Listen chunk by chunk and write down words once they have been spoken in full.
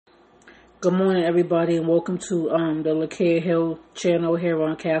Good morning, everybody, and welcome to the Lakia Hill channel here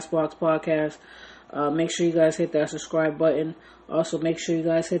on Castbox Podcast. Make sure you guys hit that subscribe button. Also, make sure you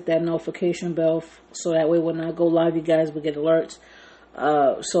guys hit that notification bell so that way when I go live, you guys will get alerts.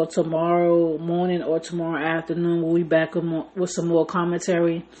 So tomorrow morning or tomorrow afternoon, we'll be back with some more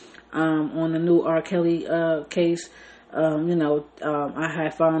commentary on the new R. Kelly case. I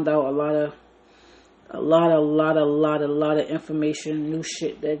had found out a lot of information, new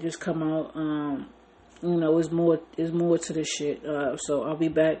shit that just come out. There's more to this shit. So I'll be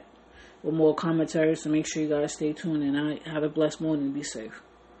back with more commentary. So make sure you guys stay tuned and have a blessed morning. Be safe.